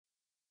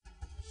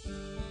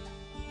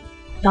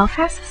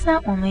Belfast is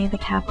not only the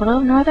capital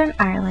of Northern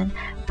Ireland,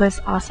 but is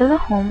also the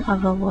home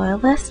of the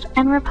Loyalist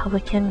and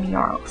Republican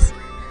murals.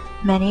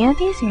 Many of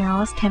these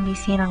murals can be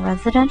seen on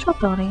residential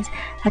buildings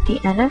at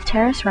the end of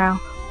Terrace Row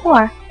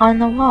or on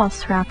the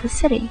walls throughout the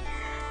city.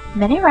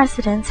 Many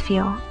residents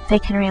feel they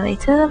can relate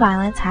to the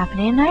violence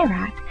happening in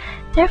Iraq.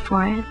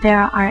 Therefore,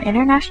 there are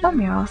international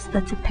murals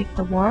that depict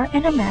the war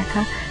in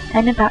America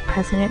and about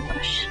President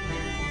Bush.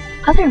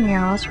 Other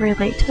murals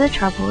relate to the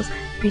troubles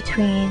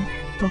between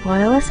the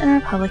Loyalist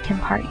and Republican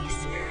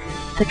parties.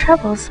 The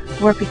troubles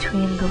were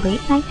between the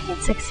late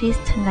 1960s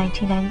to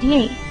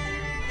 1998.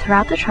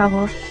 Throughout the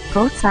troubles,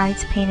 both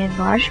sides painted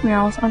large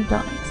murals on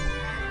buildings.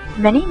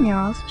 Many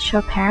murals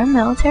show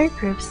paramilitary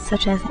groups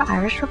such as the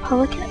Irish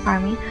Republican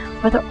Army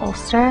or the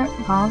Ulster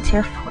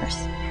Volunteer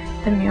Force.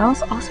 The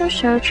murals also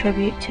show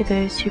tribute to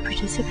those who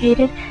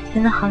participated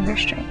in the hunger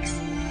strikes.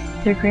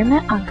 The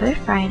agreement on Good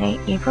Friday,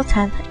 April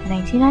 10,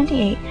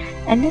 1998,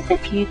 ended the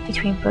feud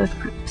between both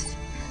groups.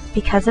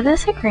 Because of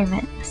this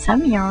agreement,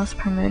 some murals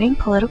promoting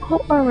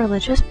political or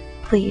religious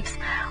beliefs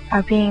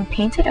are being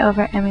painted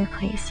over and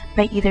replaced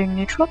by either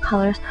neutral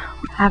colors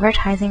or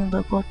advertising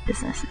local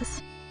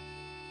businesses.